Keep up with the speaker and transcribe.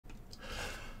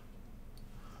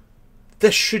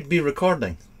this should be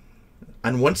recording.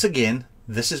 And once again,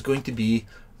 this is going to be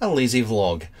a lazy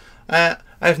vlog.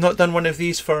 I've not done one of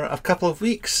these for a couple of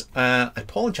weeks. I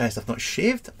apologise, I've not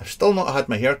shaved. I've still not had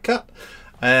my hair cut.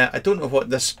 I don't know what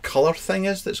this colour thing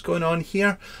is that's going on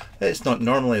here. It's not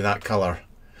normally that colour.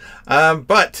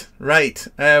 But, right,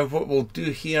 what we'll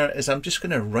do here is I'm just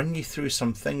going to run you through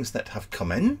some things that have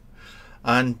come in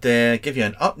and give you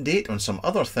an update on some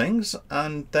other things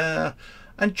and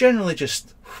generally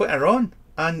just whitter on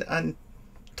and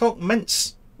talk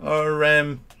mince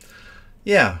or,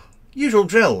 yeah, usual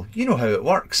drill. You know how it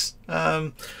works.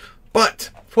 But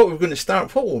what will we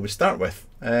start with?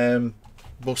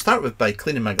 We'll start with by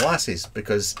cleaning my glasses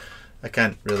because I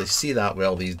can't really see that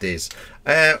well these days.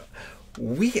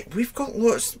 We've got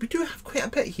lots. We do have quite a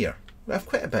bit here. We have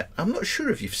quite a bit. I'm not sure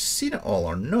if you've seen it all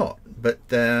or not, but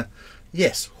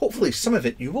yes, hopefully some of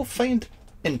it you will find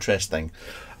interesting.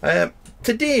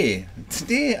 Today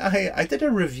I did a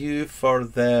review for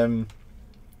the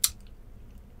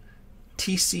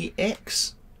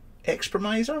TCX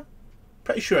Exprimizer.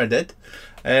 Pretty sure I did.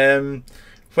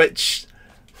 Which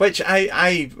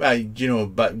I you know,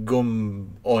 but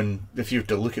going on, if you were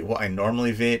to look at what I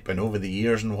normally vape and over the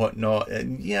years and whatnot,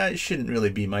 and yeah, it shouldn't really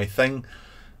be my thing.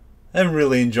 I'm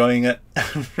really enjoying it.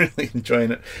 I'm really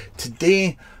enjoying it.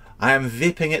 Today I am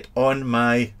vaping it on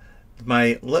my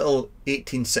little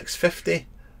 18650.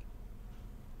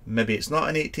 Maybe it's not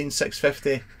an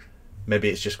 18650. Maybe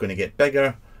it's just going to get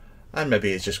bigger, and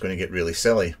maybe it's just going to get really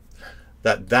silly.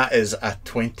 That is a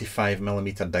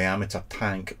 25mm diameter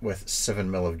tank with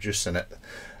 7ml of juice in it.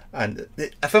 And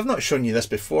if I've not shown you this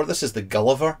before, this is the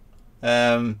Gulliver.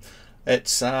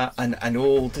 It's an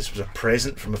old, this was a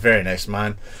present from a very nice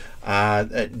man.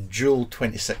 Dual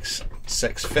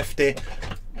 26650.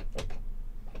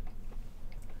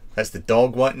 That's the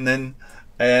dog wanting in.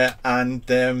 And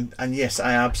yes,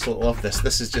 I absolutely love this.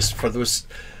 This is just for those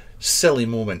silly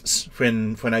moments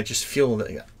when I just feel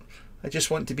that I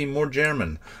just want to be more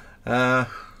German.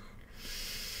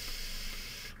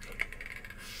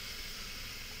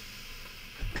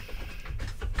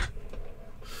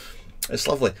 It's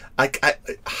lovely.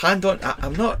 Hand on.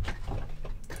 I'm not.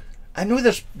 I know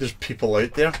there's people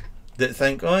out there that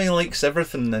think, oh, he likes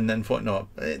everything and whatnot.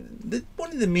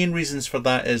 One of the main reasons for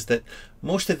that is that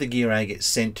most of the gear I get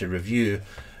sent to review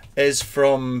is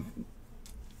from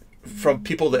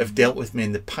people that have dealt with me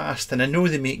in the past, and I know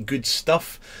they make good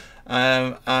stuff.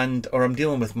 Or I'm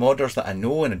dealing with modders that I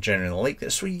know and I generally like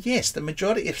that. So yes, the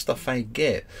majority of stuff I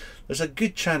get, there's a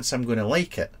good chance I'm going to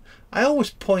like it. I always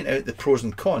point out the pros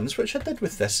and cons, which I did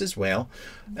with this as well.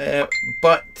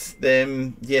 But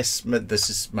yes, this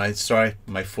is sorry,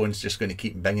 my phone's just going to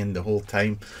keep binging the whole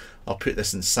time. I'll put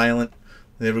this in silent.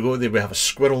 There we go. There we have a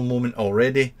squirrel moment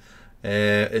already.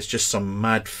 It's just some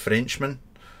mad Frenchman,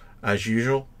 as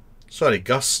usual. Sorry,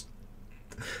 Gus.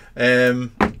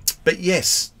 But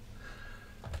yes.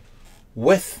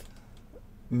 With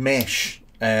mesh,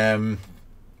 I'm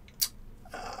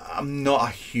not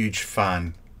a huge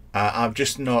fan. I'm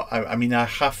just not. I mean, I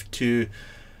have to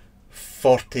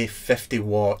 40-50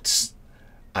 watts,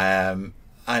 and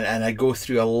I go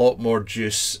through a lot more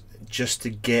juice just to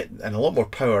get, and a lot more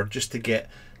power just to get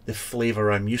the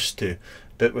flavour I'm used to.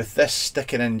 But with this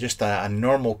sticking in just a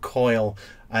normal coil,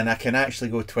 and I can actually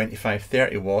go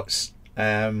 25-30 watts.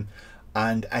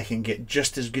 And I can get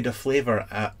just as good a flavour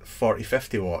at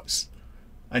 40-50 watts.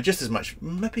 And just as much,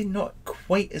 maybe not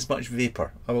quite as much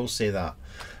vapour, I will say that.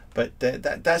 But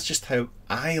that's just how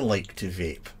I like to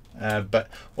vape. But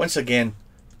once again,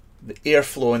 the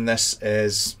airflow in this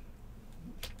is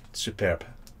superb.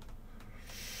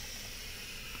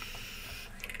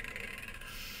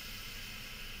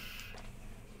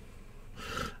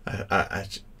 I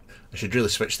should really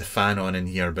switch the fan on in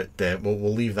here, but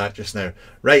we'll leave that just now.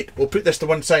 Right, we'll put this to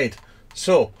one side.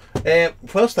 So,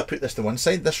 whilst I put this to one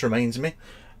side, this reminds me,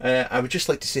 I would just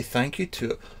like to say thank you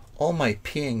to all my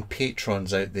paying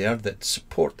patrons out there that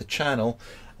support the channel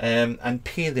and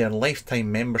pay their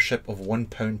lifetime membership of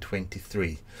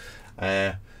 £1.23.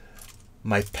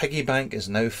 My piggy bank is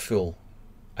now full.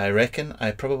 I reckon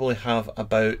I probably have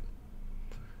about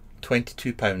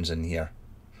 £22 in here.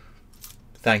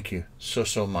 Thank you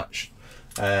so much.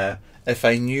 If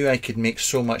I knew I could make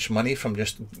so much money from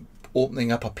just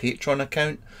opening up a Patreon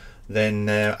account, then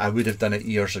I would have done it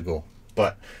years ago.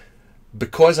 But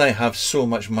because I have so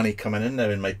much money coming in now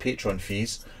in my Patreon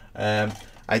fees,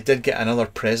 I did get another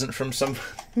present from some.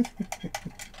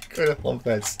 I love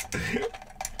this.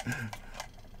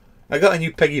 I got a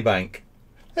new piggy bank.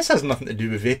 This has nothing to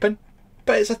do with vaping,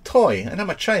 but it's a toy and I'm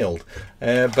a child.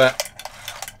 But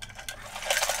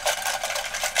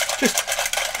just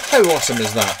how awesome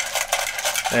is that?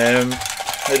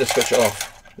 How do I switch it off?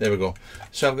 There we go.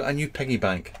 So I've got a new piggy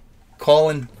bank.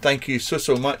 Colin, thank you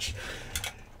so much.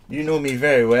 You know me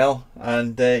very well,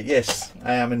 and yes,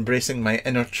 I am embracing my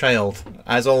inner child,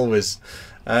 as always.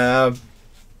 Other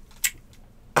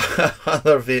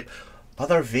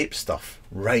vape stuff,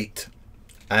 right?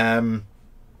 Now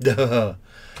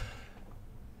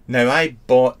I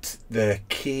bought the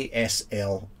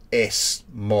KSLS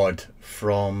mod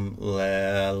from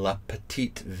La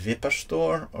Petite Vapor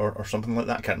Store or something like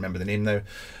that. I can't remember the name now,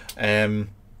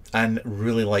 and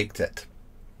really liked it.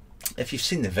 If you've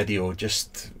seen the video,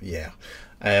 just yeah.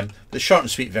 The short and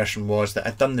sweet version was that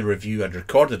I'd done the review, I'd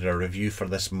recorded a review for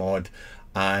this mod,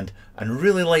 and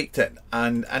really liked it,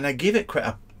 and I gave it quite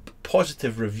a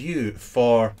positive review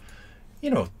for,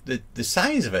 you know, the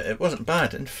size of it. It wasn't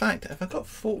bad. In fact, if I got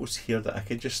photos here that I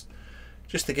could just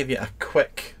to give you a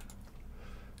quick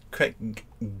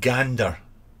gander.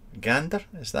 Gander,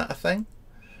 is that a thing?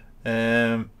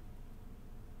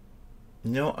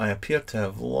 No, I appear to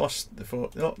have lost the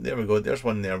photo. Oh, there we go. There's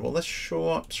one there. Will this show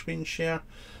up? Screen share.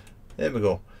 There we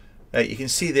go. You can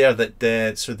see there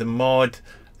that so the mod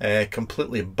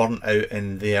completely burnt out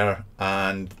in there,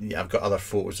 and yeah, I've got other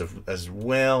photos of as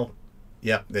well.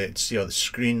 Yeah, see all the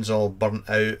screens all burnt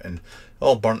out and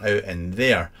all burnt out in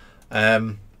there.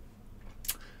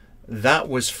 That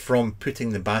was from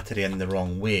putting the battery in the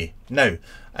wrong way. Now,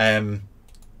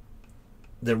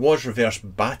 there was reverse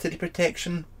battery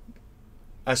protection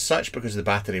as such because the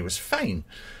battery was fine,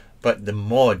 but the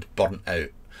mod burnt out.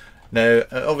 Now,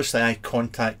 obviously, I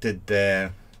contacted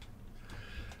the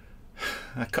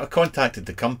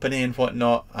company and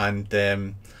whatnot, and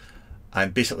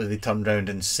basically they turned around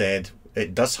and said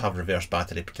it does have reverse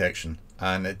battery protection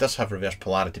and it does have reverse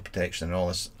polarity protection and all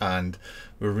this, and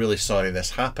we're really sorry this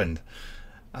happened.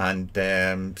 And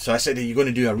so I said, are you going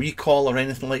to do a recall or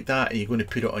anything like that? Are you going to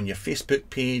put it on your Facebook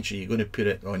page? Are you going to put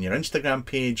it on your Instagram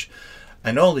page?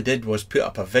 And all they did was put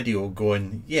up a video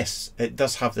going, yes, it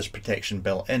does have this protection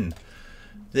built in.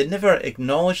 They never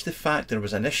acknowledged the fact there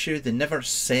was an issue. They never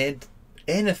said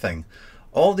anything.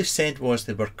 All they said was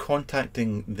they were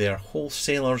contacting their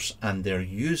wholesalers and their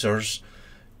users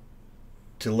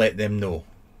to let them know.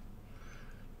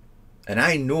 And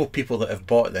I know people that have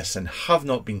bought this and have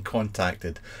not been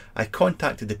contacted. I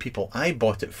contacted the people I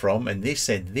bought it from, and they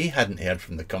said they hadn't heard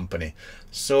from the company.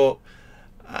 So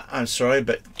I'm sorry,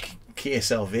 but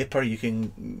KSL Vapor, you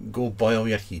can go boil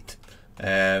your heat.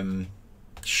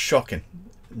 Shocking.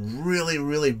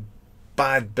 Really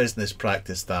bad business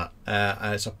practice, that.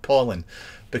 And it's appalling,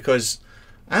 because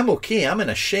I'm okay, I'm in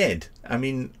a shed. I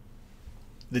mean,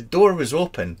 the door was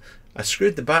open, I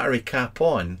screwed the battery cap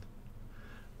on,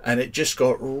 and it just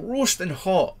got roasting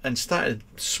hot and started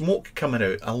smoke coming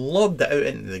out. I lobbed it out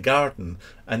into the garden,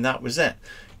 and that was it.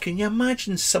 Can you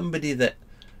imagine somebody that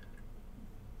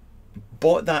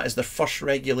bought that as their first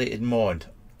regulated mod,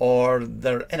 or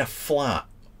they're in a flat,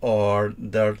 or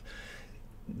they're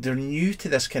new to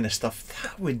this kind of stuff?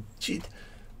 That would, gee,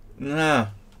 nah,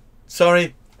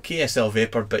 sorry KSL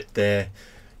Vapor, but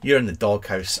you're in the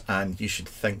doghouse and you should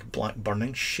think black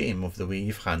burning shame of the way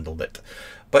you've handled it.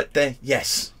 But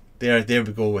yes, there we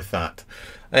go with that.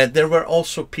 There were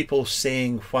also people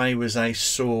saying, why was I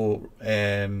so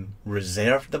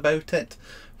reserved about it?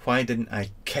 Why didn't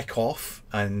I kick off?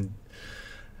 And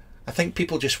I think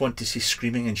people just want to see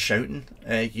screaming and shouting.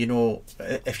 You know,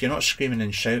 if you're not screaming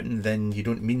and shouting, then you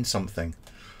don't mean something.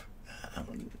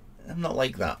 I'm not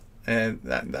like that.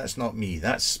 That's not me.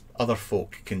 That's other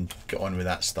folk can get on with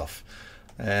that stuff.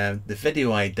 The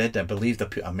video I did, I believed I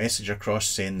put a message across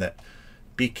saying that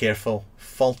be careful,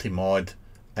 faulty mod,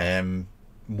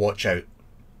 watch out,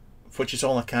 which is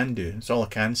all I can do. It's all I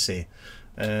can say.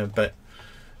 But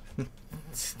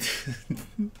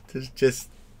there's just,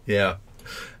 yeah.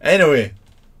 Anyway,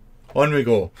 on we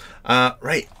go.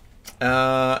 Right,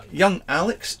 young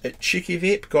Alex at Cheeky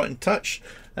Vape got in touch.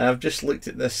 I've just looked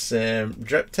at this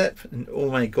drip tip, and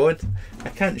oh my god, I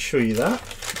can't show you that.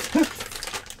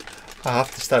 I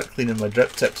have to start cleaning my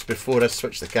drip tips before I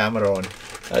switch the camera on.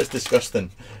 That's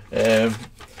disgusting.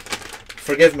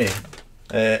 Forgive me.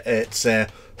 It's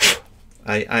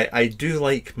I do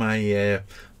like my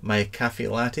my cafe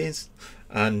lattes,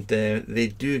 and they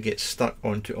do get stuck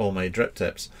onto all my drip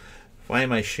tips. Why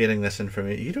am I sharing this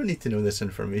information? You don't need to know this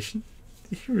information.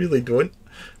 You really don't.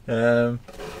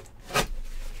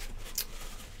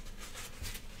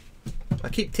 I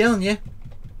keep telling you,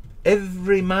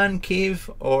 every man cave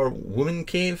or woman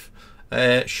cave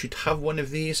should have one of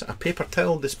these, a paper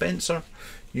towel dispenser.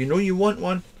 You know you want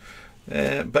one.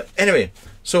 But anyway,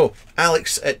 so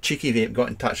Alex at Cheeky Vape got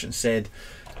in touch and said,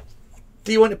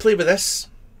 do you want to play with this?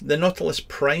 The Nautilus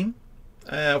Prime.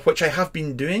 which I have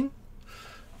been doing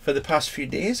for the past few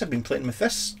days. I've been playing with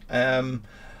this, and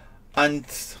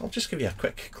I'll just give you a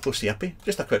quick close-uppy,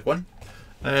 just a quick one.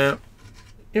 Here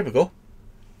we go.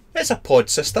 It's a pod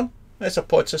system. It's a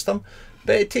pod system,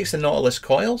 but it takes the Nautilus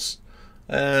coils.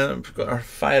 We've got our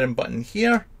firing button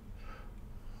here.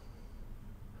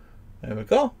 There we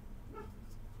go.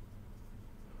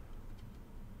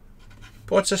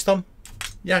 Pod system.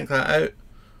 Yank that out,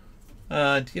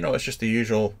 and you know, it's just the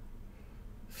usual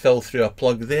fill through a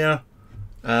plug there.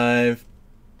 Have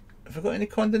I got any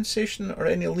condensation or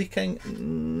any leaking?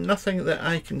 Nothing that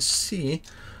I can see.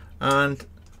 And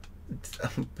I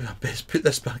best put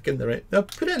this back in the right. No,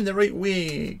 put it in the right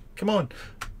way. Come on.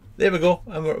 There we go,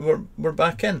 and we're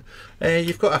back in.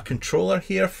 You've got a controller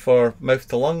here for mouth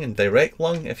to lung and direct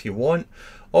lung if you want.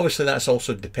 Obviously, that's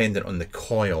also dependent on the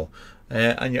coil.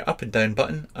 And your up and down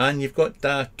button, and you've got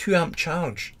a 2 amp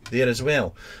charge there as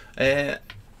well. I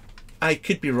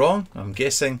could be wrong. I'm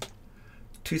guessing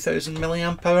 2000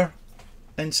 milliamp hour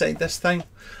inside this thing.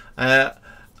 I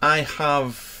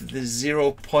have the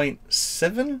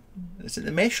 0.7. Is it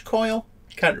the mesh coil?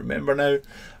 Can't remember now.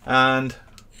 And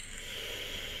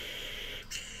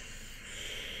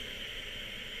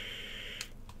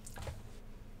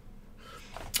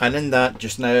in that,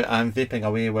 just now, I'm vaping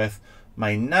away with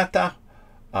my Nata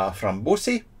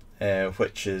Frambosi,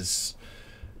 which is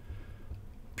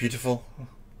beautiful,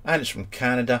 and it's from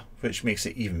Canada, which makes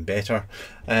it even better.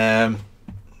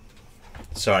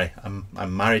 Sorry,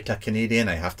 I'm married to a Canadian,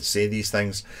 I have to say these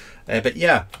things. But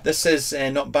yeah, this is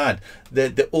not bad.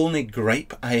 The only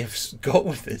gripe I have got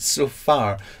with it so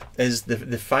far is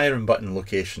the firing button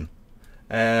location.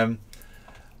 I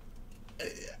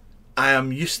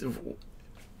am used to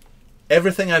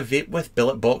everything I vape with,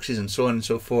 billet boxes and so on and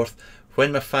so forth.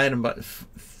 When my firing button,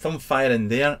 thumb firing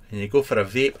there, and you go for a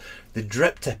vape, the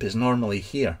drip tip is normally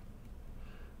here.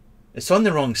 It's on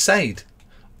the wrong side,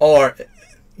 or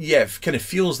yeah, it kind of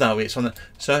feels that way. It's on the,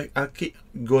 so I keep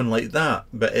going like that,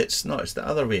 but it's not. It's the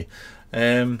other way.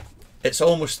 It's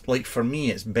almost like, for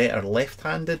me, it's better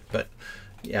left-handed. But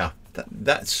yeah,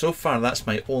 that so far that's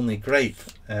my only gripe.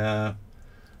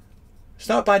 It's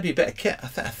not a bad wee bit of kit. I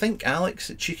think Alex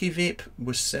at Cheeky Vape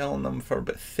was selling them for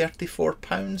about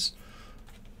 £34.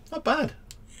 Not bad.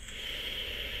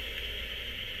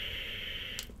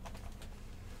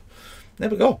 There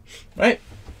we go. Right.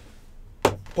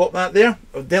 Pop that there.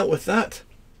 I've dealt with that.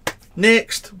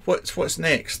 Next. What's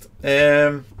next?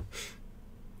 I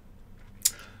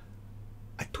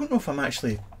don't know if I'm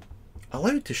actually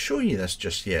allowed to show you this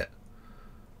just yet.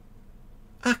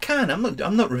 I can.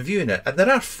 I'm not reviewing it. There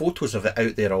are photos of it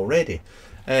out there already,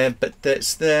 but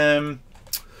it's the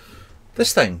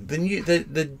this thing, the new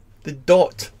the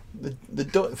dot, the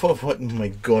dot. Oh my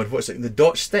god, what's it? The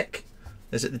dot stick?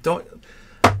 Is it the dot?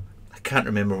 I can't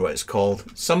remember what it's called.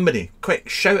 Somebody, quick,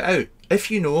 shout out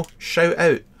if you know. Shout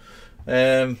out.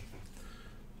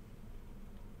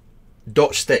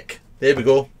 Dot stick. There we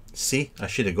go. See, I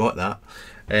should have got that.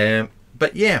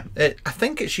 But yeah, I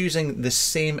think it's using the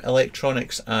same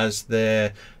electronics as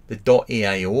the dot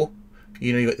AIO.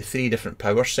 You know, you've got the 3 different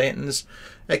power settings.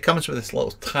 It comes with this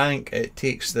little tank. It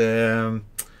takes the,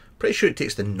 pretty sure it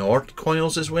takes the Nord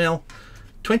coils as well.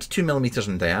 22mm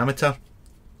in diameter.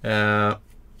 A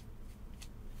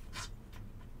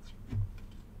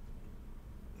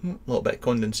little bit of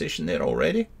condensation there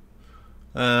already.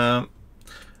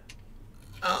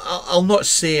 I'll not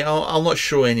say, I'll not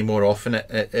show any more often.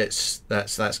 That's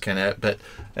kind of it. But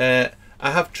I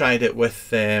have tried it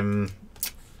with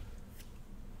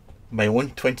my own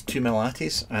 22mm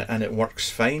lattice, and it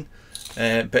works fine.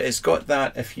 But it's got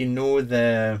that, if you know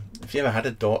if you ever had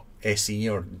a dot SE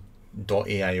or dot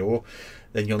AIO,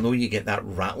 then you'll know you get that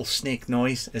rattlesnake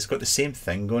noise. It's got the same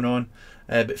thing going on,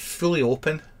 but fully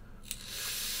open.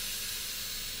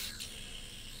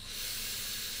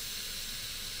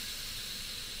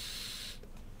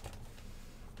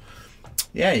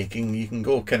 Yeah, you can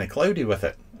go kind of cloudy with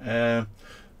it.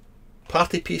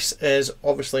 Party piece is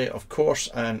obviously, of course,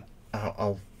 and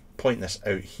I'll point this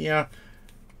out here.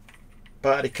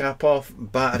 Battery cap off,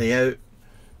 battery out.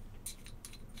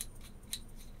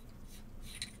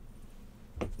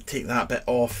 Take that bit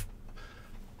off.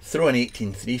 Throw an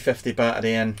 18350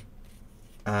 battery in,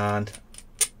 and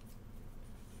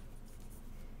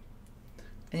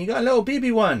you got a little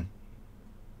baby one.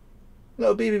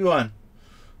 Little baby one.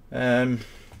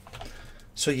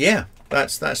 So yeah,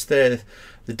 that's the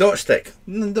dot stick.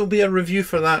 There'll be a review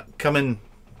for that coming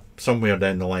somewhere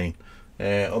down the line.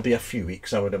 It'll be a few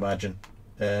weeks, I would imagine.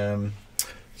 So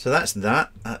that's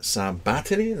that. That's a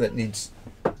battery that needs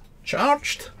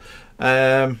charged.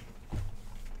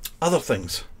 Other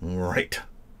things. Right.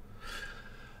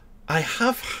 I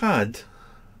have had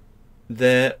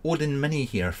the Odin Mini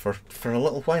here for a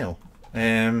little while.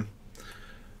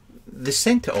 They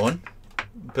sent it on,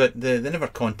 but they never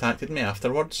contacted me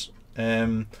afterwards,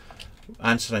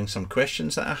 answering some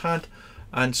questions that I had,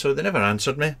 and so they never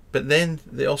answered me. But then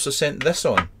they also sent this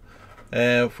on,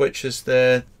 which is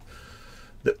the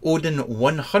Odin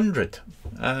 100.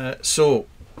 So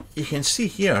you can see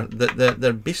here that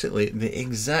they're basically the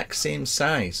exact same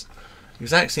size.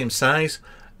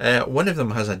 One of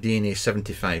them has a DNA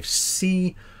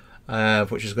 75C,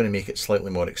 which is going to make it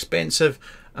slightly more expensive,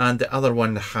 and the other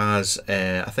one has,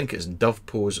 I think it's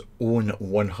Dovepo's own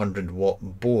 100 watt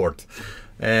board.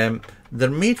 They're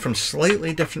made from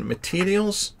slightly different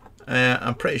materials.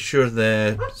 I'm pretty sure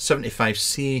the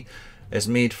 75C is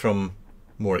made from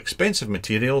more expensive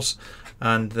materials,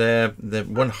 and the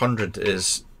 100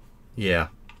 is, yeah,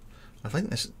 I think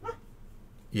this,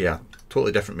 yeah,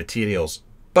 totally different materials,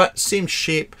 but same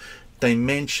shape,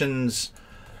 dimensions.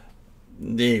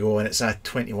 There you go, and it's a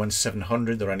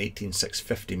 21700 or an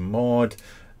 18650 mod.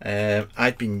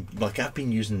 I've been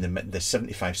using the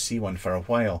 75C one for a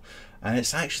while, and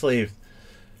it's actually,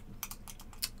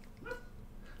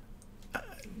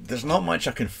 there's not much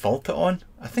I can fault it on.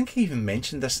 I think I even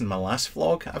mentioned this in my last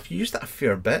vlog. I've used it a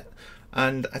fair bit,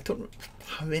 and I don't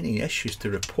have any issues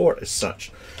to report as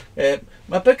such.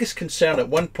 My biggest concern at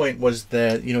one point was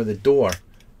the door.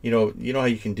 You know how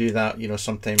you can do that.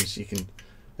 Sometimes you can,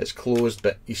 it's closed,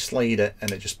 but you slide it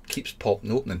and it just keeps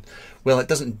popping opening. Well, it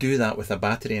doesn't do that with a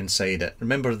battery inside it.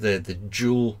 Remember the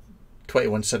dual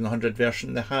 21700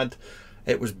 version they had?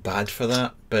 It was bad for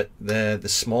that, but the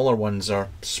smaller ones are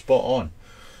spot on.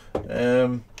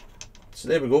 So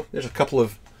there we go. There's a couple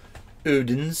of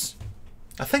Odins.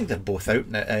 I think they're both out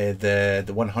now. The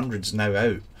 100's now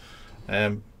out.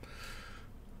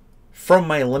 From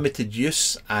my limited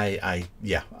use, I've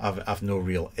no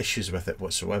real issues with it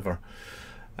whatsoever.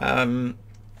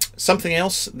 Something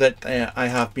else that I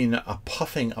have been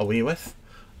puffing away with,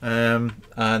 and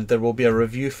there will be a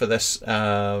review for this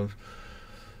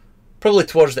probably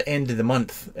towards the end of the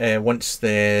month, once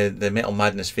the Metal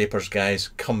Madness Vapors guys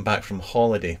come back from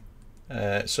holiday.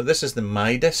 So this is the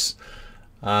Midas,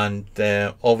 and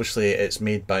obviously it's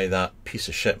made by that piece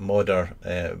of shit modder.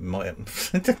 I'm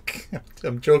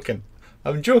joking.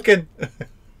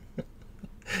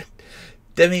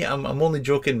 Dimmy, I'm only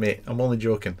joking, mate. I'm only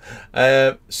joking.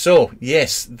 So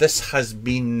yes, this has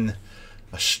been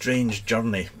a strange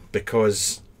journey,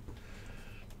 because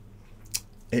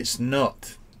it's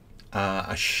not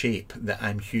a shape that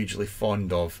I'm hugely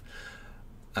fond of.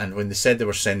 And when they said they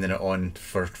were sending it on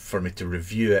for me to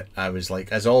review it, I was like,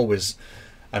 as always,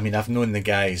 I mean, I've known the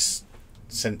guys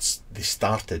since they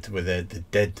started with the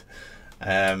did,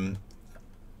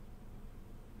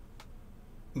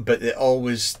 but they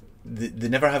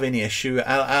never have any issue.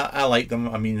 I like them.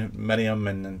 I mean, Miriam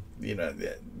and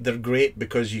they're great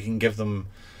because you can give them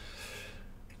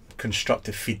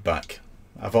constructive feedback.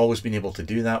 I've always been able to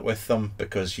do that with them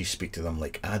because you speak to them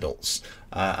like adults,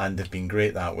 and they've been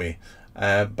great that way.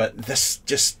 But this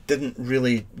just didn't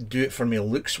really do it for me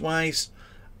looks wise,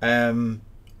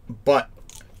 but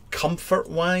comfort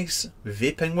wise,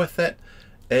 vaping with it,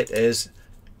 it is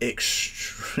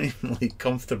extremely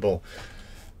comfortable,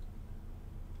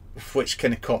 which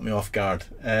kind of caught me off guard.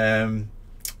 And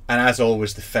as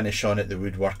always, the finish on it, the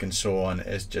woodwork and so on,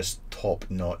 is just top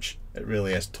notch. It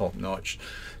really is top notch.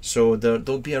 So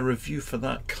there'll be a review for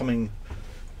that coming.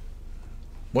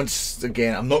 Once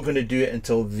again, I'm not going to do it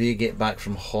until they get back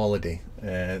from holiday.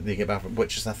 They get back,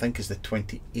 which is, I think, is the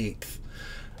 28th.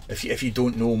 If you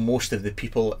don't know, most of the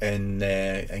people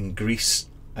in Greece,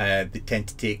 they tend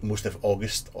to take most of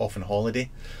August off on holiday,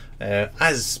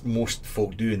 as most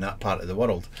folk do in that part of the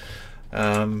world.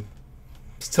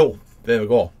 So there we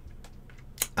go.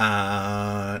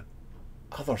 Other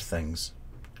things.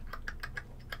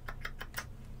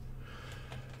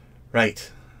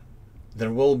 Right,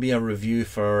 there will be a review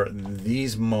for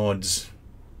these mods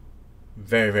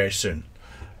very, very soon.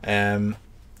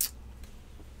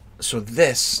 So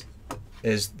this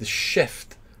is the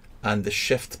Shift and the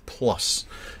Shift Plus.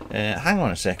 Hang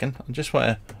on a second, I just want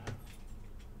to...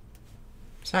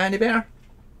 Is that any better?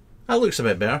 That looks a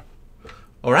bit better.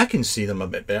 Or I can see them a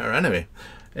bit better anyway.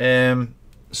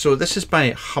 So this is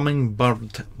by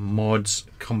Hummingbird Mods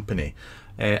Company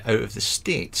out of the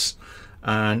States.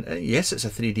 And yes, it's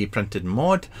a 3D printed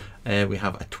mod. We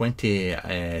have a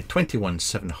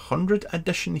 21700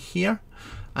 edition here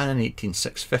and an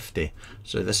 18650.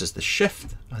 So this is the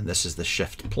Shift and this is the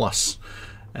Shift Plus.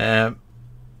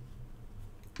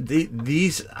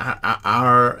 These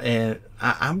are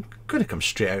I'm going to come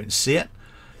straight out and say it.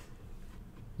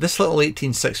 This little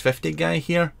 18650 guy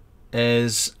here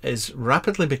is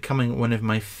rapidly becoming one of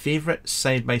my favourite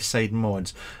side-by-side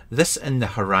mods. This and the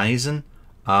Horizon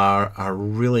are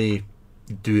really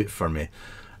do it for me.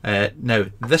 Now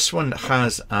this one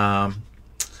has a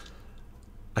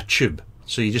tube,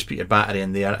 so you just put your battery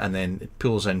in there and then it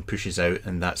pulls in, pushes out,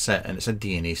 and that's it. And it's a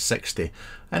DNA 60,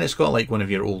 and it's got like one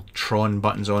of your old Tron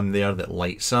buttons on there that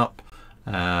lights up.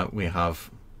 We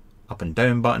have up and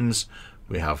down buttons.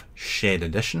 We have Shed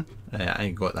Edition. I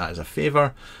got that as a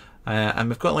favour. And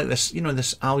we've got like this, you know,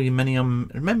 this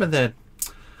aluminium. Remember the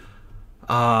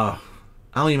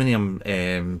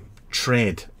aluminium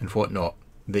tread and whatnot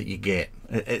that you get?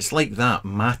 It's like that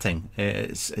matting.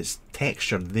 It's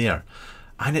textured there,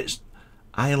 and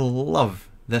I love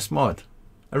this mod.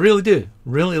 I really do.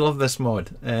 Really love this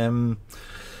mod.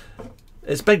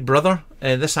 It's Big Brother.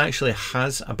 This actually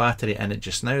has a battery in it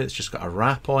just now. It's just got a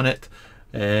wrap on it.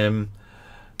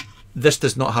 This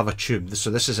does not have a tube, so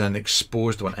this is an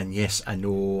exposed one. And yes, I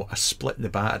know I split the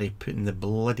battery putting the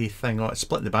bloody thing on. I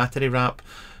split the battery wrap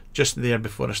just there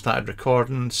before I started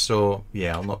recording, so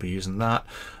yeah, I'll not be using that.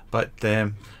 But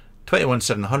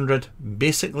 21700,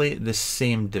 basically the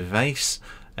same device.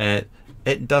 It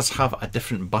does have a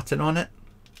different button on it,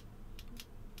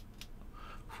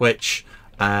 which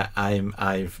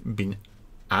I've been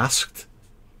asked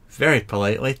very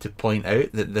politely to point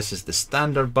out that this is the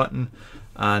standard button,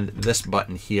 and this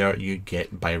button here you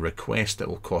get by request. It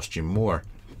will cost you more.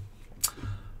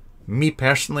 Me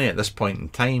personally, at this point in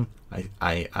time,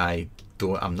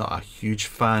 I'm not a huge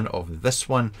fan of this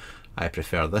one. I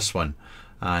prefer this one,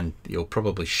 and you'll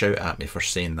probably shout at me for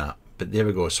saying that, but there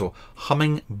we go. So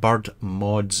Hummingbird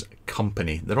Mods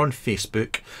Company, they're on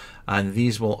Facebook, and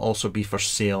these will also be for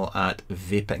sale at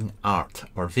Vaping Art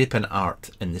or Vaping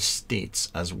Art in the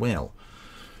States as well.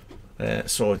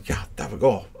 So yeah, there we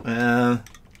go.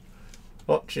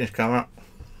 Oh, change camera.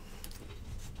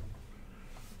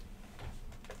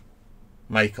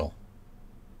 Michael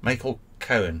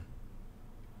Cowan.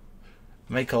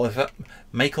 Michael,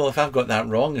 if I've got that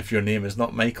wrong, if your name is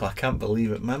not Michael, I can't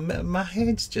believe it. My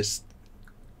head's just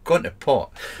gone to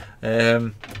pot.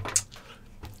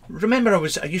 Remember,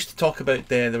 I used to talk about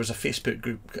there was a Facebook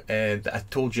group that I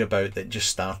told you about that just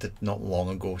started not long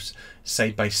ago.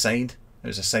 Side by side. It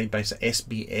was a side by side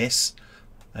SBS.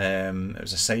 It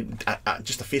was just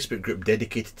a Facebook group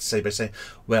dedicated to side by side.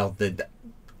 Well, the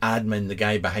admin, the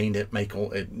guy behind it,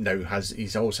 Michael,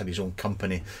 he's always had his own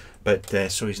company, but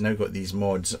so he's now got these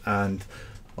mods, and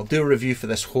I'll do a review for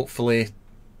this hopefully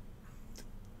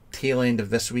tail end of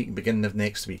this week, beginning of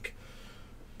next week.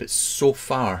 But so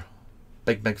far,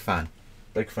 big fan.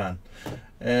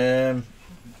 I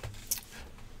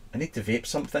need to vape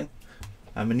something,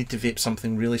 and we need to vape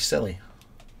something really silly.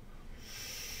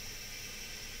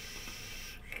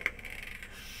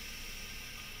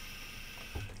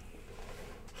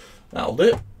 That'll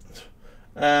do.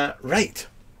 Right,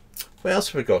 what else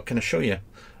have we got? Can I show you?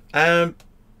 I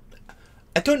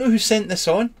don't know who sent this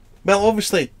on. Well,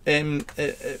 obviously, I'm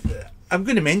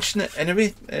going to mention it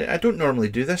anyway. I don't normally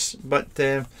do this, but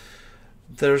there's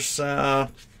what's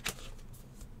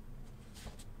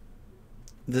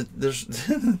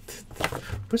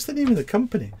the name of the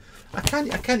company? I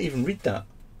can't even read that.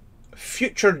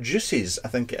 Future Juices, I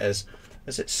think it is.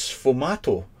 Is it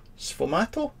Sfumato?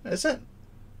 Sfumato, is it?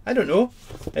 I don't know,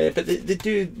 but they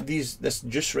do this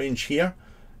juice range here,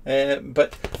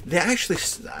 but they actually,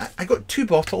 I got 2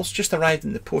 bottles just arrived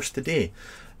in the post today.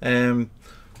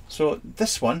 So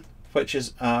this one, which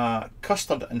is a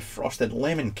custard and frosted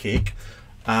lemon cake,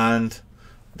 and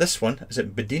this one, is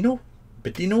it Bedino?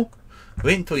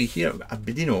 Wait until you hear a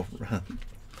Bedino.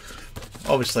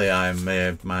 Obviously I'm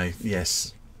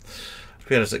yes,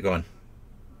 where is it gone?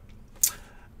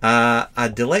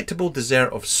 A delectable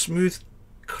dessert of smooth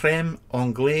creme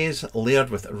anglaise layered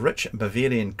with rich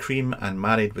Bavarian cream and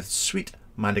married with sweet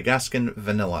Madagascan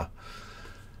vanilla.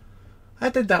 I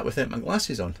did that without my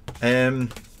glasses on.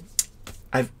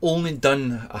 I've only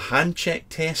done a hand check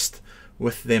test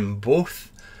with them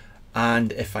both,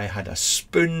 and if I had a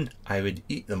spoon I would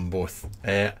eat them both.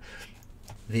 They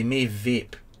may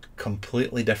vape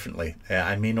completely differently.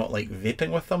 I may not like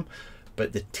vaping with them,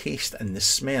 but the taste and the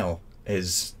smell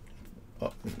is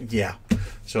yeah.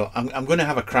 So I'm going to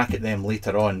have a crack at them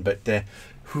later on, but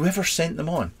whoever sent them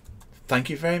on, thank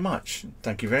you very much.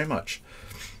 Thank you very much.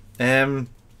 What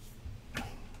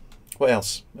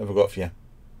else have we got for you?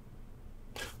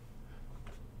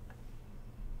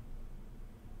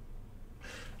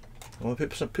 I'll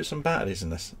put some batteries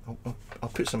in this. I'll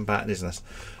put some batteries in this.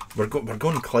 We're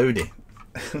going cloudy.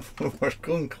 we're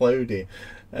going cloudy.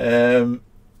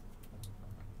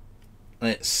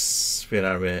 Let's, where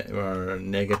are we? We're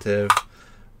negative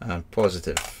and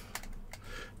positive.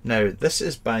 Now this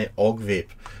is by Vape.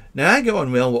 Now I get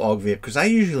on well with Vape because I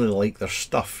usually like their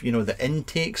stuff, you know, the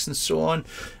intakes and so on.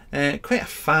 Quite a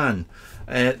fan.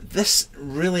 This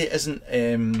really isn't,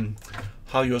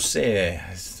 how you'll say,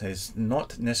 is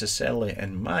not necessarily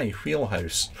in my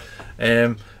wheelhouse.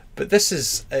 But this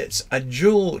is, it's a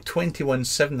Joule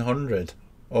 21700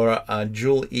 or a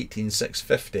Joule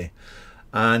 18650,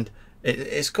 and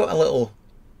it's got a little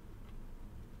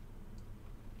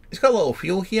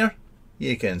wheel here.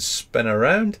 You can spin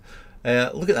around.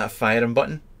 Look at that firing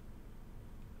button.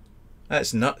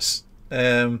 That's nuts.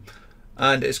 And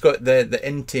it's got the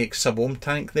intake sub-ohm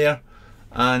tank there.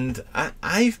 And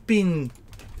I've been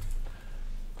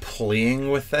playing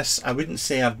with this. I wouldn't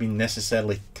say I've been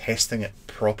necessarily testing it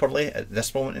properly at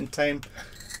this moment in time.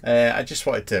 I just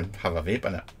wanted to have a vape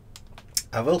in it.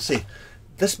 I will say,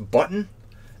 this button,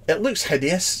 it looks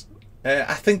hideous.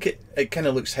 I think it kind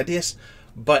of looks hideous,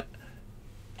 but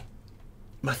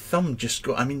my thumb just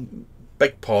I mean,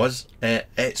 big pause.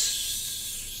 It's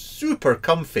super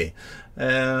comfy.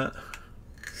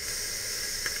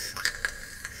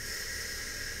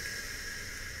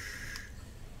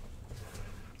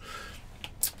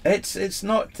 It's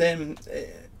not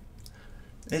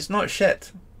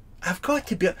shit. I've got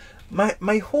to be,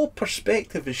 my whole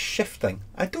perspective is shifting.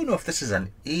 I don't know if this is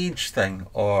an age thing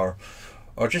or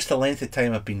just the length of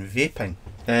time I've been vaping.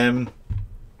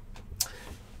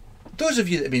 Those of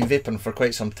you that have been vaping for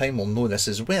quite some time will know this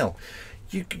as well.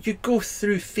 You go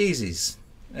through phases.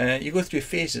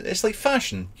 It's like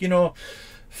fashion, you know.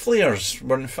 Flares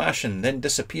were in fashion, then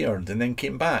disappeared, and then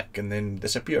came back, and then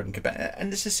disappeared and came back.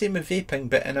 And it's the same with vaping,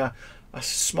 but in a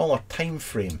smaller time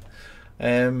frame.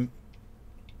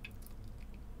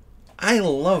 I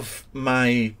love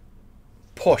my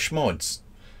posh mods.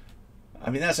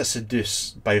 I mean, that's a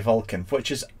Seduce by Vulcan,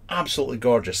 which is absolutely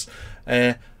gorgeous.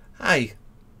 I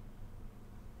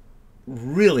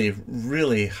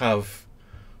really have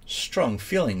strong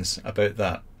feelings about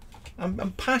that.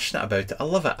 I'm passionate about it. I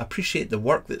love it. I appreciate the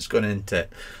work that's gone into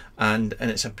it, and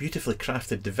it's a beautifully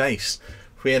crafted device.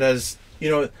 Whereas, you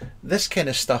know, this kind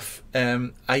of stuff, I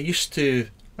worked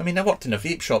in a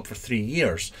vape shop for 3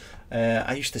 years.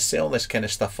 I used to sell this kind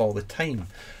of stuff all the time,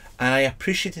 and I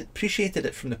appreciated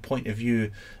it from the point of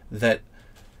view that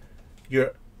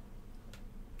you're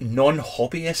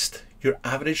non-hobbyist, your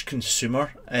average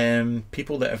consumer,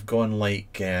 people that have gone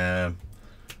like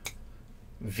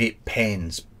vape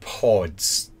pens,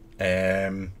 pods,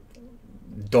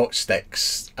 dot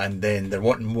sticks, and then they're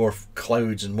wanting more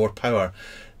clouds and more power.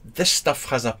 This stuff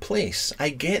has a place. I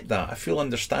get that. I feel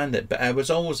understand it, but I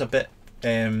was always a bit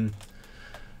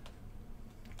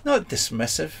not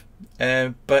dismissive,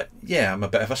 but yeah, I'm a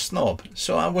bit of a snob,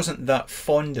 so I wasn't that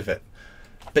fond of it.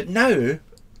 But now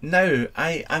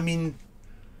I mean,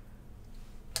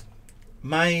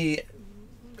 my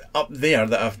up there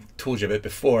that I've told you about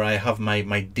before, I have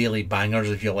my daily bangers,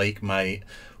 if you like,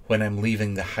 when I'm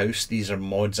leaving the house. These are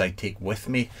mods I take with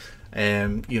me.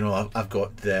 You know, I've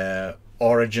got the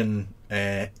Origin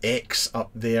X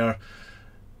up there,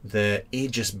 the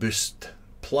Aegis Boost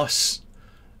Plus,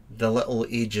 the little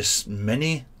Aegis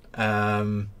Mini,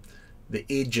 the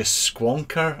Aegis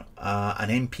Squonker,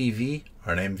 an MPV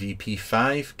or an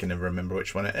MVP5, can never remember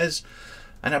which one it is,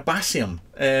 and a Basium.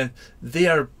 They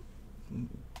are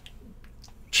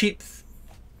cheap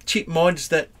mods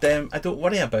that I don't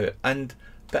worry about,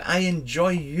 but I enjoy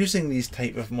using these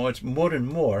type of mods more and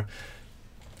more,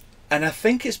 and I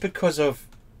think it's because of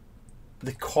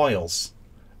the coils.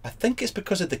 I think it's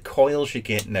because of the coils you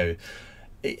get now.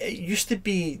 It used to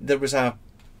be you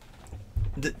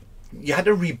had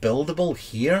a rebuildable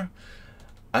here,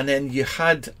 and then you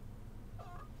had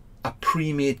a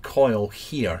pre-made coil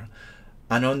here,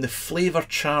 and on the flavour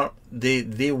chart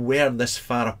they were this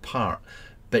far apart.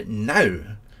 But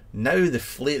now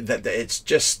that it's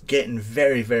just getting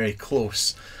very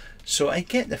close. So I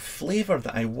get the flavour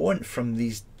that I want from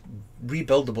these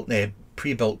rebuildable,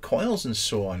 pre-built coils and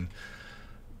so on.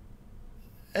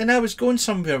 And I was going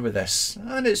somewhere with this,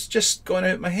 and it's just gone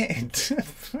out my head.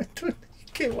 I don't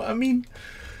get what I mean.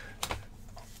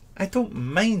 I don't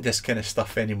mind this kind of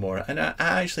stuff anymore, and I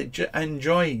actually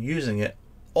enjoy using it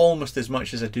almost as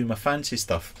much as I do my fancy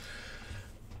stuff.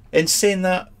 In saying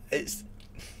that,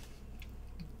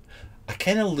 I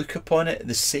kind of look upon it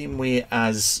the same way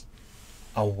as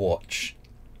a watch.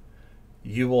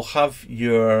 You will have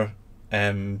your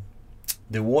the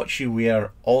watch you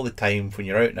wear all the time when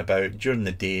you're out and about during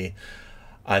the day,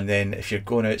 and then if you're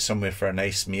going out somewhere for a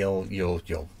nice meal,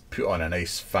 you'll put on a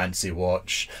nice fancy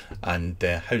watch, and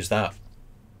how's that?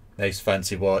 Nice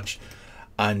fancy watch,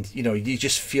 and you know, you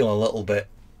just feel a little bit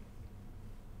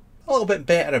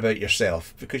better about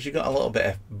yourself because you got a little bit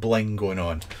of bling going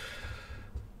on.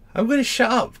 I'm going to shut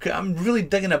up because I'm really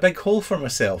digging a big hole for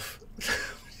myself.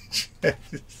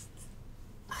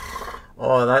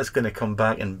 Oh, that's going to come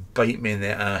back and bite me in the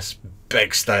ass,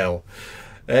 big style.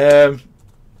 Another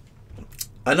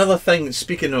thing,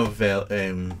 speaking of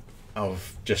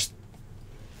just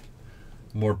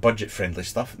more budget-friendly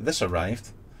stuff, this arrived.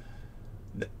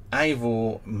 The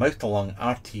Ivo mouth-to-lung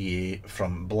RTA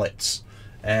from Blitz.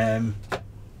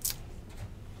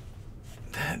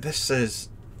 This is...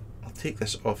 I'll take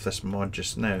this off this mod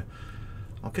just now.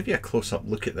 I'll give you a close-up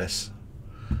look at this.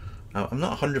 I'm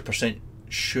not 100%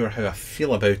 sure how I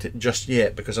feel about it just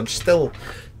yet because I'm still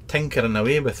tinkering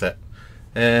away with it.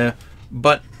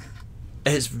 But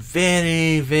it's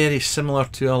very, very similar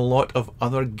to a lot of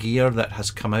other gear that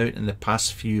has come out in the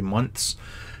past few months.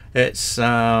 It's, you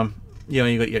know,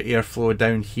 you got your airflow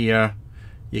down here.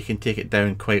 You can take it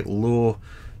down quite low.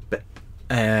 But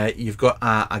you've got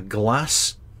a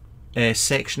glass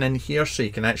section in here, so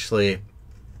you can actually...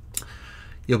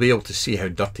 You'll be able to see how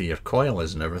dirty your coil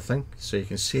is and everything, so you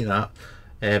can see that.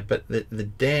 But the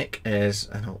deck is,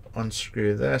 and I'll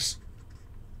unscrew this.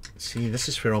 See, this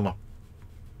is where all my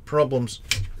problems.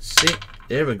 See,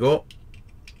 there we go.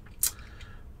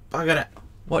 Bugger it.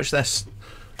 Watch this.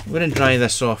 I'm going to dry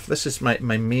this off. This is my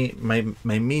main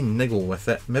niggle with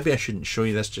it. Maybe I shouldn't show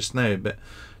you this just now, but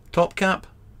top cap.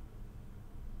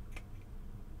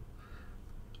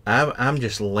 I'm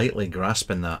just lightly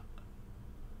grasping that.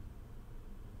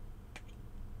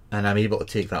 And I'm able to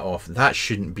take that off. That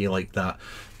shouldn't be like that.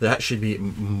 That should be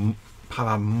have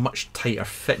a much tighter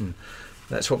fitting.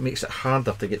 That's what makes it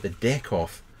harder to get the deck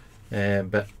off.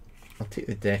 But I'll take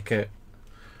the deck out.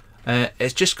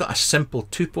 It's just got a simple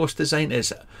two-post design.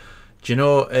 It's, do you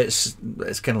know, it's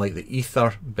kind of like the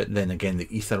Ether, but then again the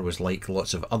Ether was like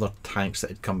lots of other tanks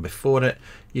that had come before it.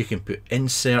 You can put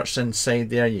inserts inside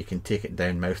there. You can take it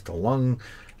down mouth to lung.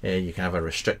 You can have a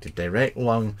restricted direct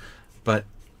lung, but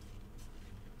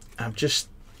I'm just,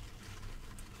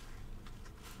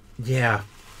 yeah,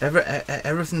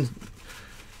 everything's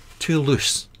too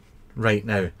loose right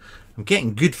now. I'm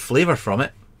getting good flavour from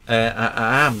it.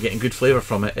 I am getting good flavour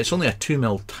from it. It's only a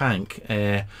 2mm tank.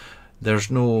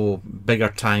 There's no bigger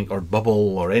tank or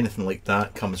bubble or anything like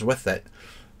that comes with it,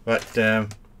 but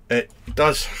it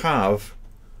does have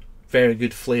very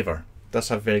good flavour. Does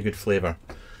have very good flavour.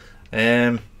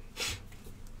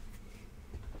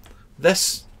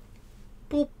 This,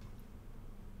 boop.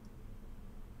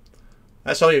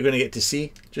 That's all you're going to get to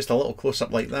see, just a little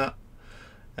close-up like that.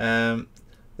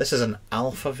 This is an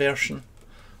alpha version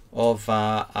of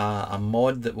a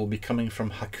mod that will be coming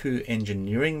from Haku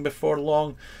Engineering before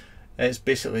long. It's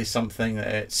basically something that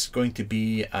it's going to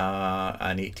be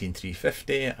an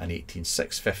 18350, an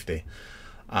 18650,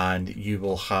 and you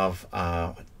will have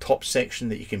a top section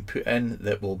that you can put in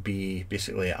that will be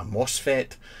basically a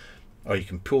MOSFET, or you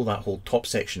can pull that whole top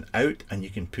section out and you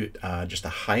can put just a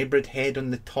hybrid head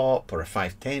on the top or a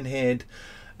 510 head.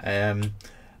 And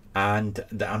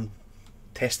I'm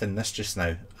testing this just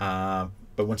now,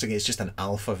 but once again it's just an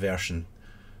alpha version.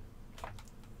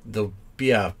 There'll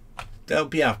be a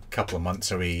couple of months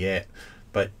away yet,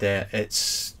 but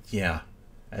it's, yeah,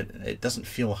 it doesn't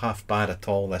feel half bad at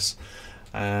all, this.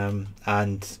 And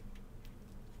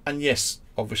yes,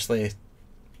 obviously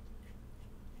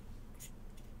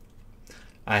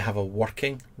I have a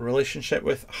working relationship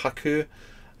with Haku,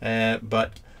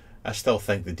 but I still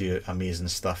think they do amazing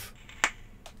stuff.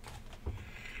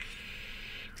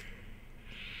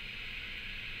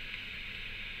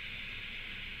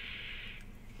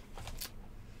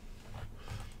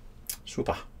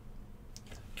 Super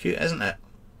cute, isn't it?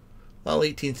 Little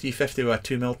 18350 with a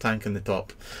 2mm tank in the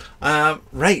top.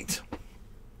 Right,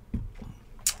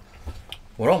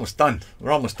 we're almost done.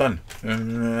 We're almost done.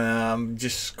 I'm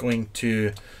just going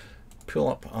to pull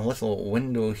up a little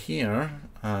window here,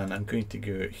 and I'm going to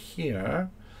go here,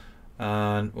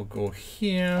 and we'll go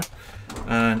here,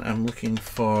 and I'm looking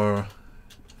for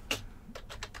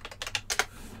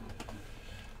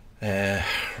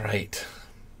right.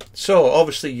 So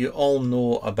obviously you all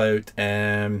know about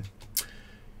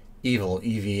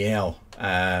EVL,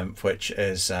 which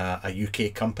is a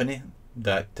UK company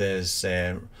that is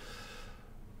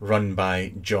run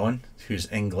by John,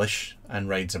 who's English and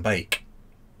rides a bike.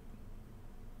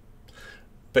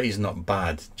 But he's not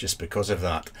bad just because of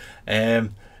that.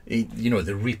 You know,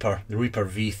 the Reaper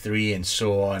V3 and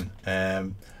so on.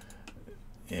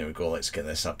 Here we go, let's get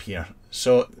this up here.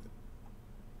 So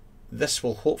this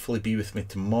will hopefully be with me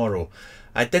tomorrow.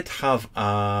 I did have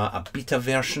a beta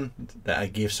version that I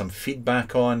gave some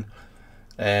feedback on,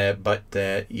 but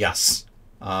yes,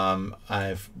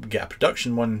 I've got a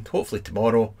production one hopefully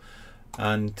tomorrow,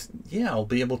 and yeah, I'll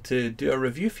be able to do a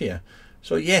review for you.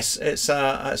 So yes, it's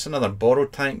another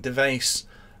borrowed tank device.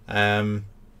 There's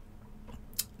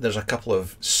a couple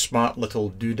of smart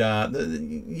little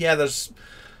doodah. Yeah,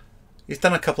 he's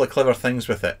done a couple of clever things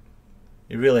with it.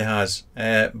 He really has.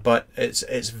 But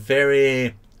it's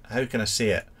very, how can I say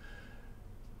it?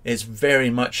 It's very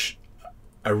much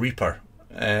a Reaper.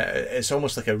 It's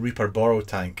almost like a Reaper borrow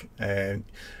tank. And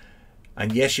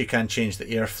yes, you can change the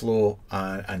airflow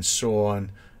and so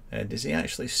on. Does he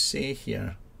actually say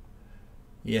here?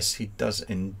 Yes, he does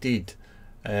indeed.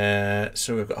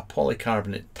 So we've got a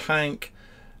polycarbonate tank,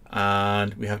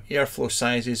 and we have airflow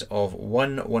sizes of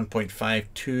 1, 1.5,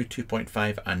 2,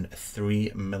 2.5 and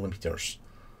 3 millimeters.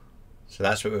 So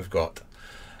that's what we've got.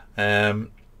 I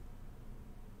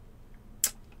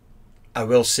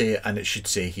will say, and it should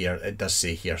say here, it does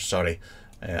say here, sorry,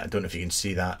 I don't know if you can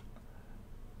see that.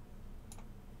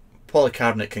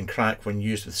 Polycarbonate can crack when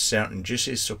used with certain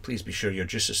juices, so please be sure your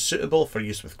juice is suitable for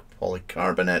use with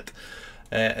polycarbonate.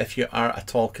 If you are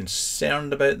at all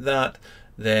concerned about that,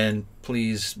 then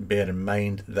please bear in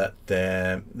mind that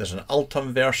there's an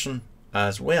Ultim version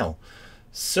as well.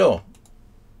 So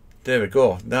there we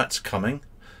go, that's coming.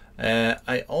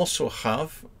 I also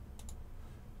have,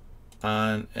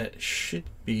 and it should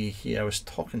be here, I was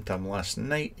talking to him last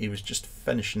night, he was just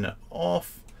finishing it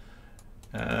off.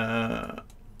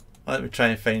 Let me try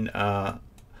and find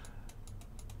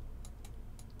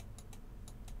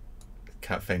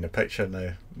can't find a picture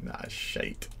now. Nah,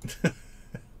 shite.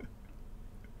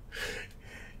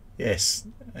 Yes.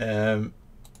 Do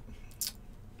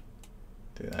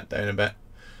that down a bit.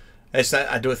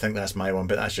 I don't think that's my one,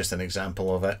 but that's just an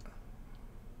example of it.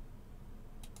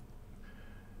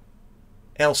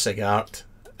 Art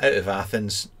out of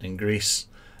Athens in Greece.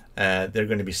 They're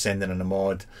going to be sending in a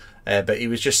mod. But he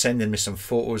was just sending me some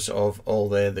photos of all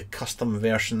the custom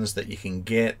versions that you can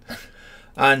get.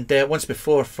 And once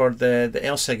before, for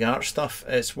the Art stuff,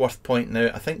 it's worth pointing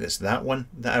out, I think it's that one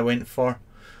that I went for.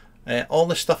 All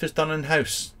the stuff is done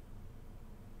in-house.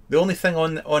 The only thing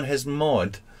on his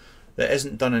mod that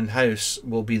isn't done in-house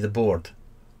will be the board.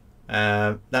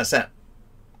 That's it.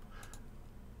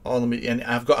 And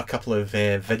I've got a couple of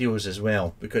videos as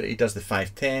well, because he does the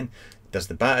 510, does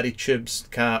the battery tubes,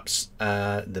 caps,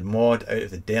 the mod out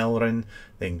of the Delrin,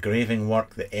 the engraving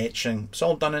work, the etching. It's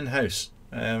all done in-house,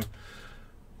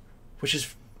 which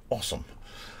is awesome.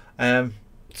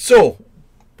 So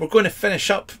we're going to finish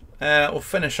up. We'll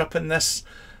finish up in this.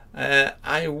 Will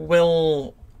I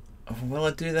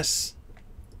do this?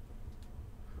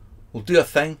 We'll do a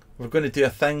thing. We're going to do a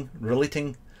thing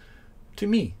relating to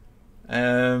me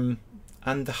and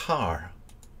the Haar.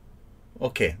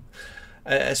 Okay.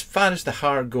 As far as the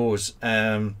Haar goes,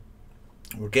 we're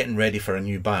getting ready for a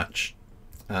new batch,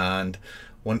 and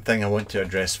one thing I want to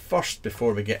address first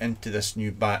before we get into this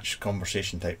new batch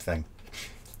conversation type thing,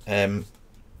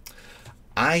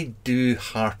 I do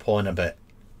harp on a bit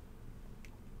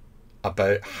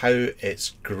about how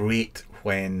it's great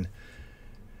when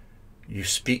you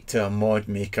speak to a mod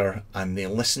maker and they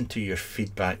listen to your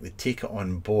feedback, they take it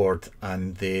on board,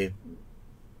 and they'll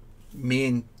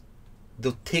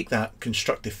take that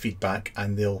constructive feedback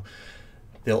and they'll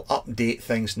update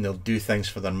things and they'll do things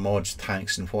for their mods,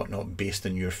 tanks and whatnot based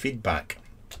on your feedback.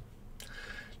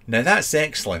 Now that's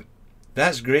excellent.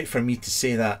 That's great for me to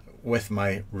say that with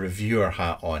my reviewer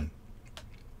hat on.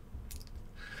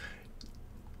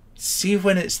 See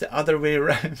when it's the other way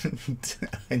around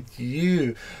and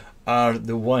you are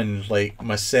the one, like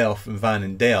myself and Van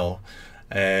and Dell,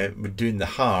 doing the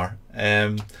Haar,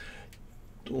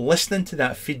 listening to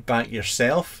that feedback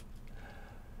yourself,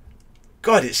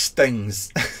 God, it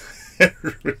stings.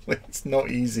 It's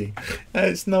not easy.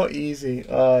 It's not easy.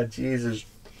 Oh, Jesus.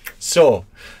 So,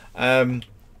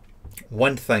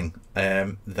 one thing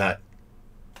that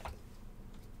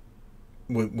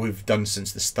we've done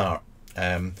since the start,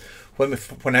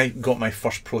 when I got my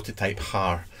first prototype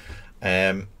Haar,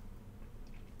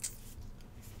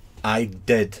 I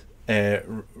did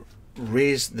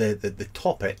raise the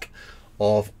topic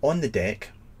of, on the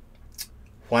deck,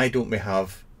 why don't we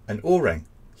have an O-ring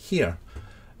here?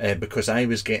 Because I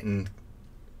was getting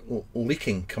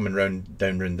leaking coming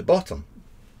down round the bottom,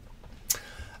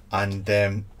 and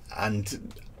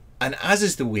as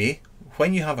is the way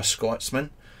when you have a Scotsman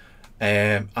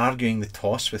arguing the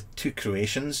toss with two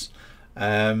Croatians,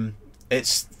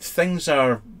 things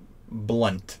are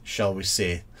blunt, shall we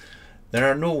say. There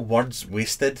are no words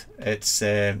wasted. It's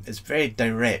very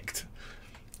direct,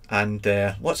 and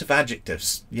lots of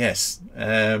adjectives. Yes.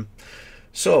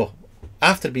 So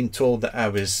after being told that I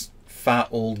was fat,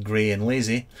 old, grey and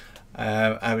lazy,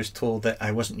 I was told that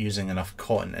I wasn't using enough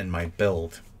cotton in my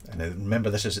build. And I remember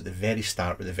this was at the very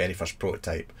start with the very first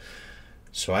prototype.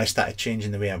 So I started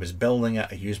changing the way I was building it.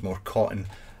 I used more cotton,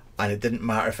 and it didn't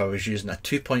matter if I was using a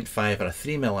 2.5 or a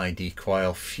 3mm ID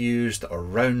coil, fused or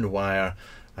round wire.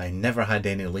 I never had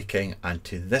any leaking, and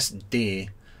to this day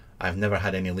I've never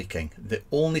had any leaking. The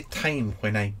only time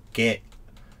when I get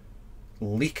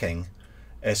leaking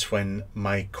is when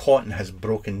my cotton has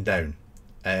broken down,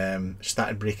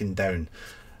 started breaking down.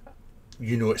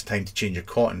 You know it's time to change your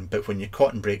cotton, but when your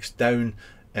cotton breaks down,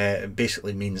 it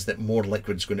basically means that more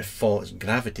liquid's going to fall. It's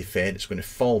gravity fed, it's going to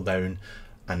fall down,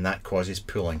 and that causes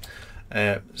pooling.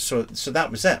 So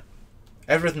that was it.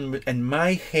 Everything in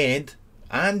my head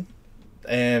and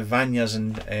Vanya's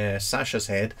and Sasha's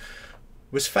head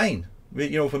was fine. You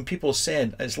know, when people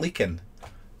said it's leaking,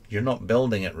 you're not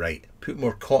building it right, put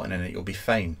more cotton in it, you'll be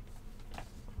fine.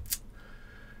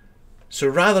 So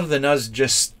rather than us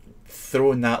just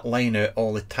throwing that line out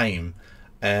all the time,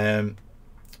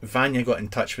 Vanya got in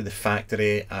touch with the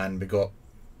factory, and we got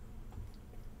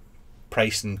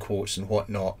pricing quotes and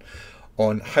whatnot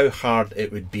on how hard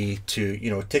it would be to, you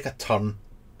know, take a turn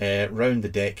round the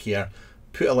deck here,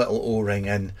 put a little O-ring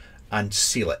in and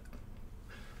seal it.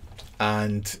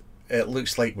 And it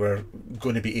looks like we're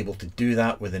going to be able to do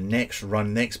that with the next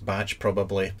run, next batch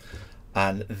probably,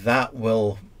 and that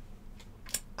will,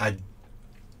 I'm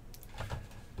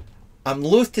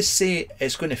loath to say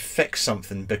it's going to fix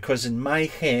something, because in my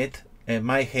head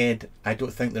I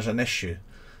don't think there's an issue,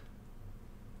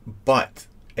 but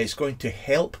it's going to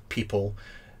help people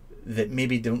that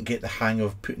maybe don't get the hang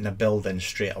of putting a build in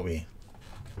straight away.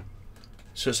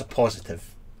 So it's a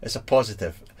positive. It's a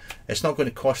positive. It's not going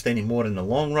to cost any more in the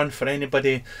long run for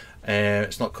anybody.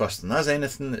 It's not costing us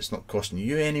anything. It's not costing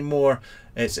you any more.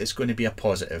 It's going to be a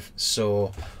positive.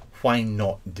 So why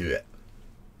not do it?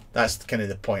 That's kind of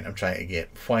the point I'm trying to get.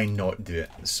 Why not do it?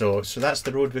 So that's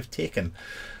the road we've taken.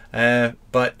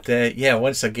 But yeah,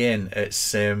 once again,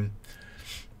 it's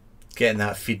getting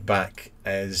that feedback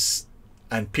is,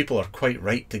 and people are quite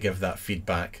right to give that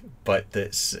feedback, but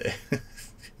it's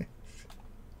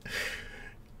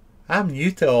I'm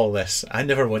new to all this. I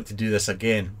never want to do this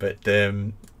again, but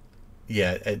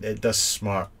yeah, it does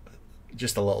smart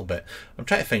just a little bit. I'm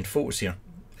trying to find photos here.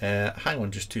 Hang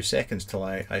on just 2 seconds till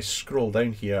I scroll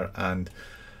down here, and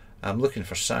I'm looking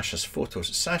for Sasha's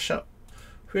photos. Sasha,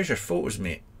 where's your photos,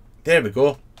 mate? There we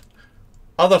go.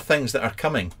 Other things that are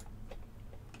coming.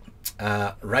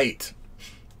 Right.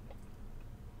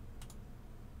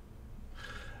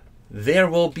 There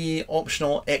will be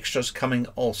optional extras coming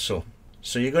also.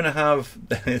 So you're going to have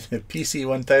the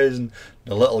PC1000,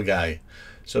 the little guy.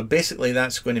 So basically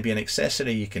that's going to be an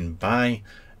accessory you can buy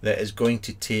that is going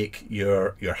to take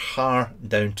your Haar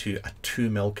down to a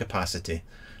 2mm capacity.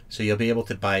 So you'll be able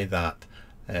to buy that.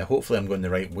 Hopefully I'm going the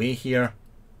right way here.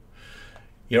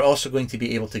 You're also going to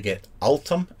be able to get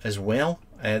Ultim as well.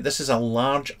 This is a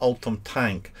large Ultim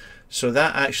tank. So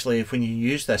that actually, when you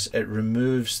use this, it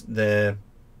removes the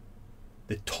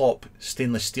top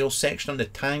stainless steel section on the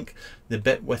tank, the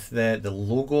bit with the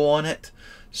logo on it.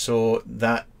 So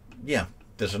that, yeah,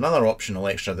 there's another optional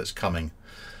extra that's coming.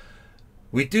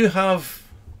 We do have,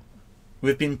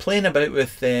 we've been playing about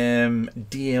with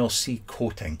DLC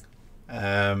coating.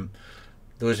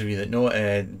 Those of you that know,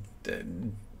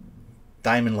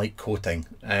 diamond light coating.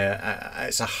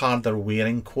 It's a harder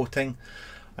wearing coating.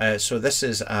 So this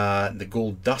is the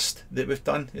gold dust that we've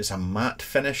done. It's a matte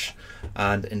finish,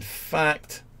 and in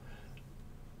fact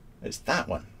it's that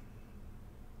one.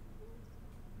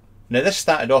 Now this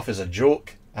started off as a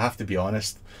joke, I have to be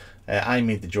honest. I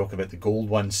made the joke about the gold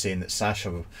one, saying that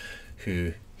Sasha,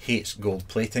 who hates gold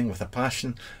plating with a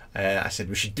passion, I said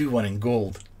we should do one in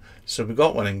gold. So we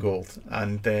got one in gold,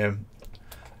 and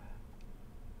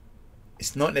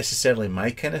it's not necessarily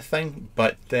my kind of thing,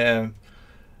 but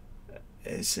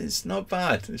it's not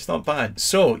bad. It's not bad.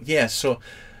 So yeah, so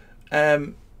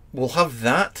we'll have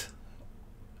that.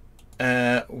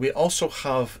 We also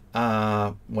have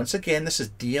once again, this is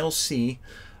DLC,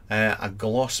 a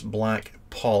gloss black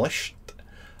polished,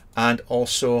 and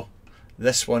also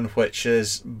this one, which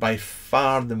is by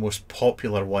far the most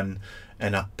popular one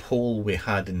in a poll we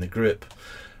had in the group.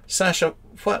 Sasha,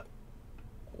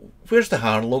 where's the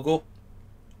Haar logo?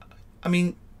 I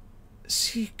mean,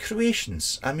 see,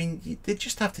 Croatians, I mean, they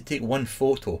just have to take one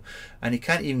photo and you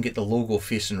can't even get the logo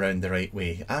facing around the right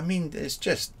way. I mean, it's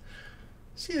just,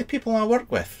 see the people I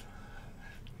work with.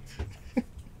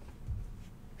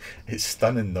 It's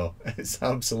stunning though. It's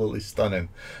absolutely stunning.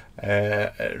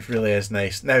 It really is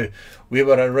nice. Now, we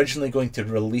were originally going to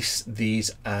release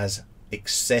these as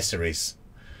accessories,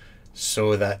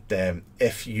 so that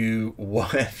if you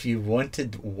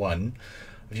wanted one,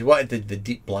 if you wanted the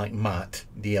deep black matte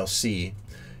DLC,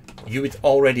 you would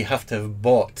already have to have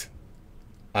bought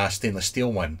a stainless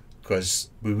steel one, because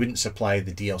we wouldn't supply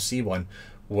the DLC one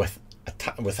with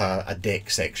a deck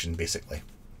section basically.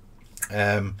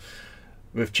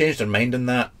 We've changed our mind on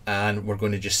that, and we're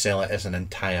going to just sell it as an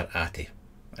entire Atty.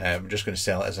 We're just going to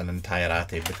sell it as an entire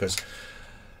Atty because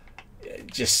it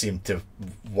just seemed to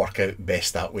work out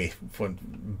best that way, for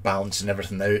balancing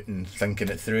everything out and thinking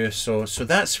it through. So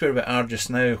that's where we are just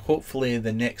now. Hopefully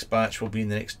the next batch will be in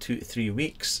the next 2 to 3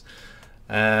 weeks.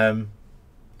 And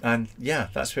yeah,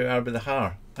 that's where we are with the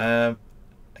Haar.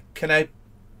 Can I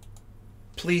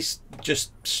please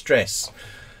just stress,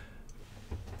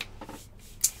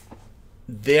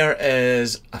 there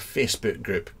is a Facebook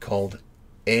group called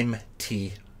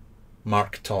MT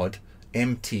Mark Todd,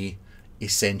 MT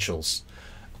Essentials.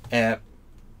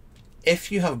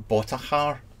 If you have bought a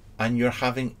Haar and you're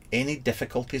having any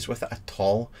difficulties with it at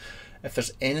all, if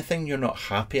there's anything you're not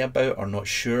happy about or not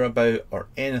sure about or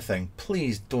anything,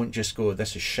 please don't just go,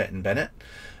 this is shit, and bin it.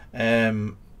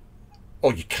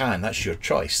 Or you can, that's your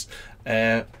choice.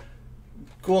 Go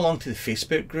along to the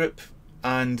Facebook group,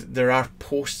 and there are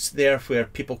posts there where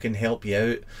people can help you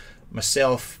out.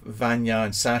 Myself, Vanya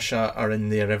and Sasha are in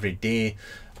there every day.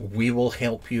 We will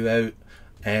help you out.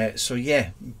 So yeah,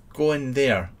 go in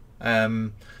there.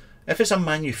 If it's a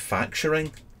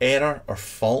manufacturing error or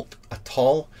fault at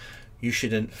all, you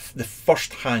should, the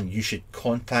first hand, you should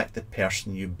contact the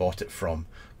person you bought it from.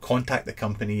 Contact the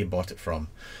company you bought it from.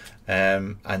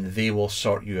 And they will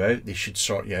sort you out. They should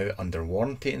sort you out under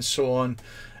warranty and so on.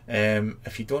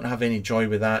 If you don't have any joy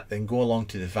with that, then go along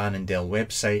to the Van & Del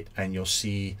website and you'll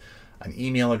see an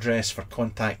email address for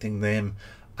contacting them,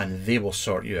 and they will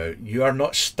sort you out. You are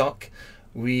not stuck.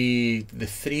 The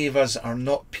three of us are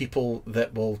not people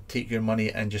that will take your money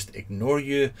and just ignore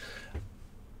you.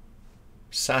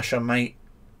 Sasha might.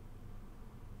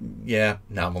 Yeah,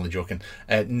 no, I'm only joking.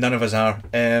 None of us are.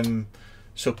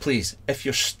 So please, if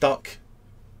you're stuck,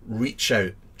 reach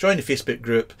out. Join the Facebook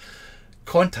group.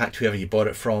 Contact whoever you bought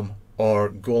it from, or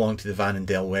go along to the Van &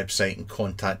 Del website and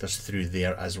contact us through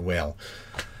there as well.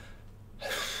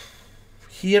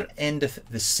 Here endeth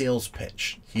the sales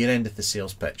pitch. Here endeth the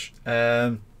sales pitch.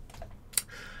 I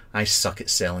suck at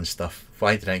selling stuff.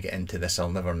 Why did I get into this? I'll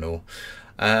never know.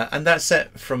 And that's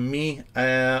it from me.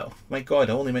 My God,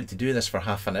 I only meant to do this for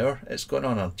half an hour. It's gone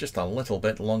on just a little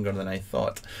bit longer than I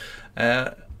thought.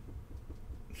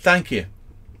 Thank you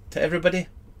to everybody,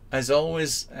 as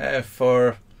always,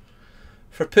 for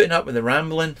putting up with the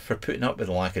rambling, for putting up with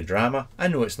the lack of drama. I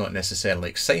know it's not necessarily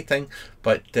exciting,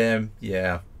 but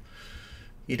yeah,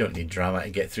 you don't need drama to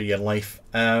get through your life.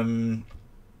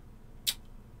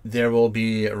 There will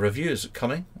be reviews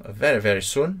coming very, very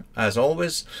soon, as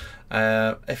always.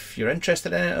 If you're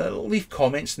interested in it, leave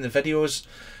comments in the videos.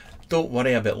 Don't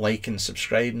worry about liking,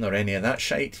 subscribing or any of that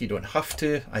shite. You don't have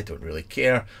to. I don't really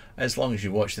care, as long as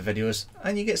you watch the videos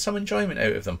and you get some enjoyment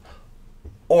out of them,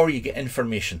 or you get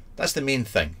information. That's the main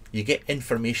thing. You get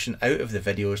information out of the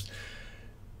videos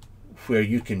where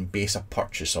you can base a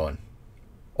purchase on,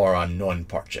 or a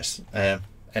non-purchase.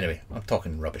 Anyway, I'm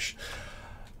talking rubbish.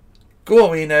 Go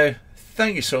away now.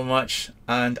 Thank you so much,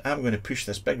 and I'm going to push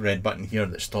this big red button here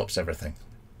that stops everything.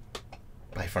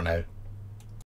 Bye for now.